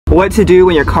What to do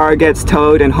when your car gets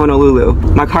towed in Honolulu.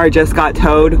 My car just got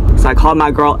towed, so I called my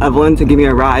girl Evelyn to give me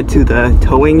a ride to the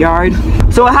towing yard.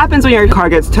 So what happens when your car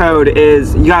gets towed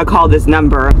is you gotta call this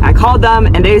number. I called them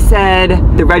and they said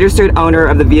the registered owner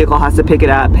of the vehicle has to pick it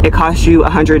up. It costs you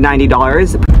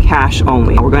 $190, cash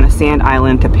only. We're going to Sand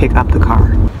Island to pick up the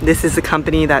car. This is the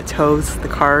company that tows the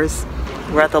cars.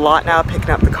 We're at the lot now picking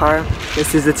up the car.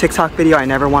 This is the TikTok video I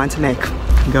never wanted to make.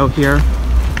 Go here.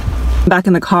 I'm back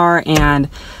in the car and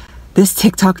this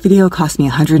TikTok video cost me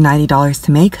 $190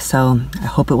 to make, so I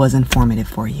hope it was informative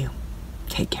for you.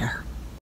 Take care.